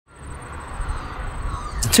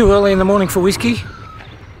Too early in the morning for whiskey?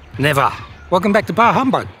 Never. Welcome back to Bar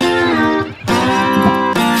Humbug.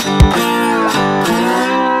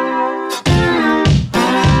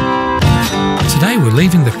 Today we're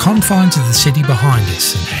leaving the confines of the city behind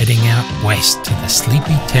us and heading out west to the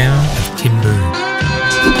sleepy town of Timboon.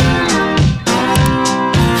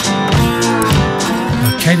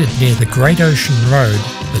 Located near the Great Ocean Road,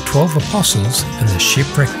 the 12 Apostles and the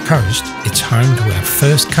Shipwreck Coast, it's home to our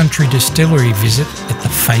first country distillery visit at the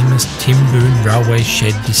famous Timboon Railway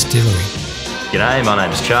Shed Distillery. G'day, my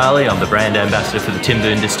name's Charlie. I'm the brand ambassador for the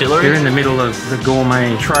Timboon Distillery. You're in the middle of the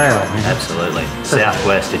gourmet trail. Absolutely.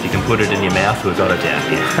 Southwest, if you can put it in your mouth, we've got it down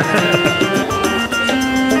here.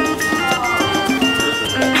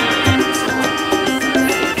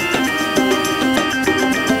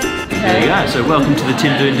 There you go, so welcome to the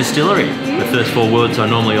Timboon Distillery. The first 4 words I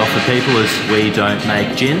normally offer people is we don't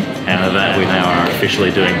make gin. Out of that, we now are officially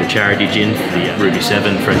doing the charity gin for the Ruby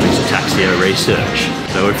 7 Friedreich Ataxia Research.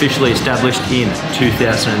 So we're officially established in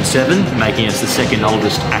 2007, making us the second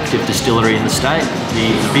oldest active distillery in the state. The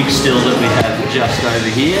big still that we have just over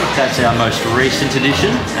here, that's our most recent edition,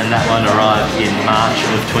 and that one arrived in March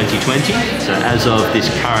of 2020. So as of this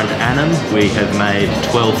current annum, we have made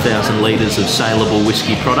 12,000 litres of saleable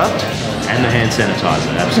whiskey product. And the hand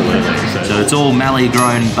sanitizer, absolutely. So it's all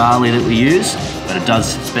Mallee-grown barley that we use, but it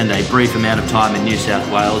does spend a brief amount of time in New South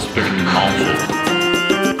Wales getting malted.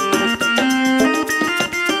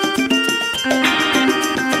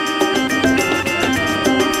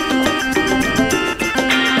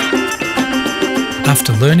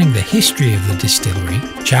 After learning the history of the distillery,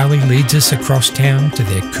 Charlie leads us across town to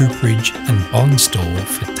their cooperage and bond store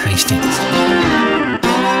for tastings.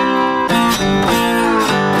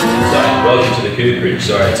 Welcome to the cooperage.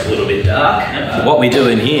 Sorry, it's a little bit dark. What we do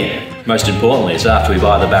in here, most importantly, is after we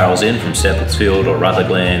buy the barrels in from Seppeltsfield or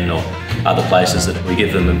Rutherglen or other places, that we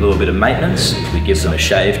give them a little bit of maintenance. We give them a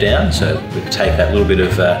shave down, so we take that little bit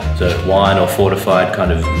of sort of wine or fortified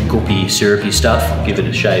kind of goopy, syrupy stuff, give it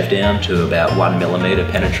a shave down to about 1 millimetre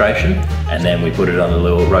penetration, and then we put it on a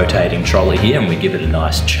little rotating trolley here and we give it a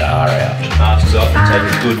nice char out. Masks off and take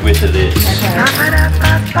a good whiff of this.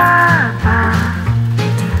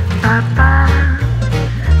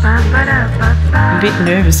 I'm a bit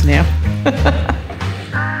nervous now.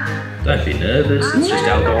 Don't be nervous, it's just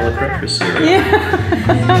alcoholic breakfast syrup. Yeah.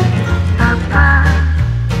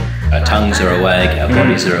 Our tongues are awake, our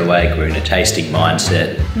bodies are awake, we're in a tasting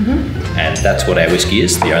mindset, and that's what our whiskey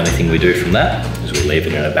is. The only thing we do from that is we leave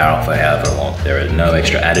it in a barrel for however long. There are no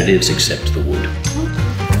extra additives except the wood.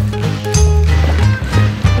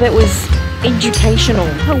 That was educational.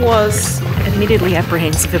 I was admittedly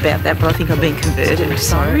apprehensive about that, but I think I've been converted,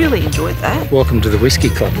 so I really enjoyed that. Welcome to the Whiskey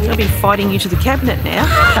Club. I'll be fighting you to the cabinet now.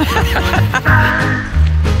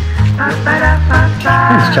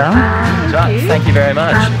 Thanks, Charlie. Thank you very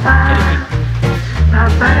much.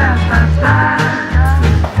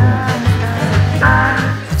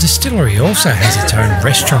 The distillery also has its own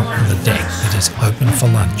restaurant on the deck that is open for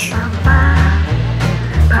lunch.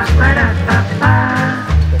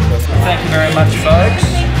 Thank you very much, folks.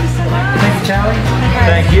 Thank you, Charlie.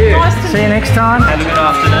 Thank you. See you next time. Have a good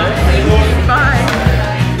afternoon. Bye.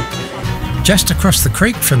 Just across the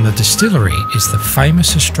creek from the distillery is the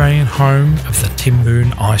famous Australian home of the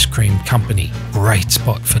Timboon Ice Cream Company. Great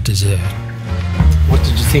spot for dessert. What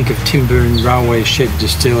did you think of Timboon Railway Shed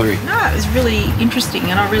Distillery? No, it was really interesting,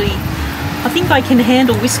 and I think they can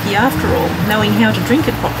handle whiskey after all, knowing how to drink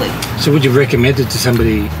it properly. So would you recommend it to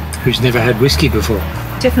somebody who's never had whiskey before?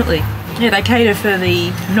 Definitely. Yeah, they cater for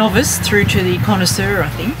the novice through to the connoisseur, I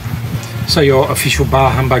think. So your official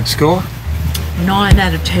Bar Humbug score? 9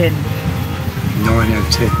 out of 10. 9 out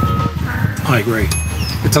of 10. I agree.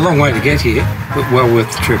 It's a long way to get here, but well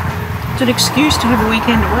worth the trip. It's an excuse to have a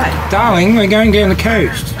weekend away. Darling, we're going down the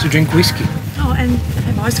coast to drink whiskey. Oh, and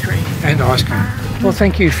have ice cream. And ice cream. Well,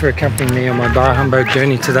 thank you for accompanying me on my Bar Humbug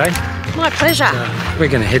journey today. My pleasure. We're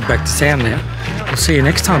going to head back to town now. We'll see you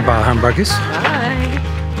next time, Bar Humbuggers. Bye.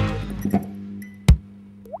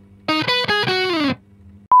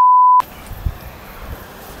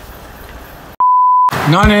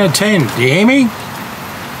 Nine out of 10, do you hear me?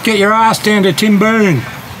 Get your ass down to Timboon.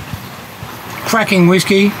 Cracking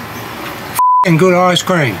whiskey and good ice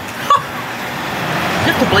cream. You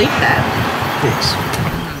have to bleep that. Yes.